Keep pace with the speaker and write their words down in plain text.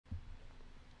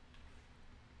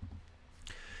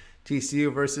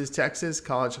TCU versus Texas,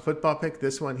 college football pick.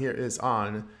 This one here is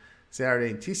on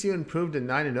Saturday. TCU improved to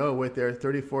 9-0 with their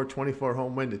 34-24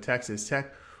 home win to Texas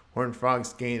Tech. Horned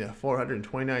Frogs gained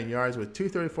 429 yards with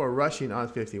 234 rushing on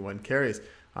 51 carries.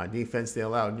 On defense, they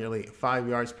allowed nearly 5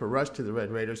 yards per rush to the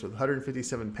Red Raiders with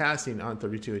 157 passing on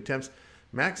 32 attempts.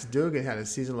 Max Duggan had a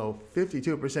season-low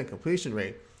 52% completion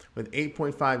rate with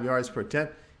 8.5 yards per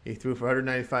attempt. He threw for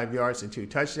 195 yards and 2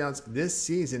 touchdowns. This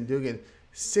season, Duggan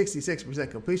 66%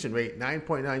 completion rate,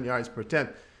 9.9 yards per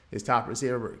attempt. His top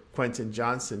receiver, Quentin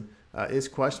Johnson, is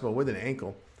questionable with an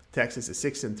ankle. Texas is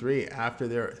 6-3 after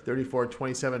their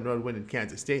 34-27 road win in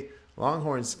Kansas State.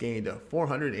 Longhorns gained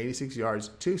 486 yards,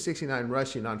 269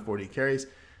 rushing on 40 carries.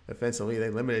 Offensively, they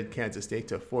limited Kansas State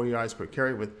to 4 yards per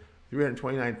carry with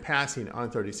 329 passing on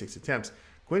 36 attempts.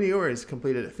 Quinn Ewers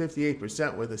completed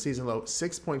 58% with a season-low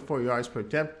 6.4 yards per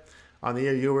attempt. On the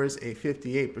year, Ewers a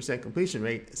 58% completion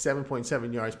rate,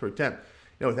 7.7 yards per attempt.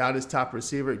 Without his top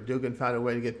receiver, Duggan found a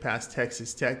way to get past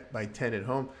Texas Tech by 10 at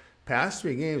home. Past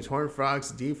 3 games, Horned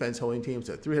Frogs defense holding teams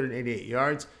to 388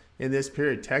 yards. In this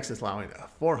period, Texas allowing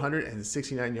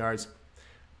 469 yards,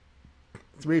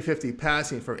 350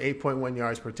 passing for 8.1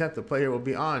 yards per attempt. The player will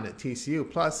be on at TCU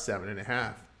plus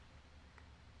 7.5.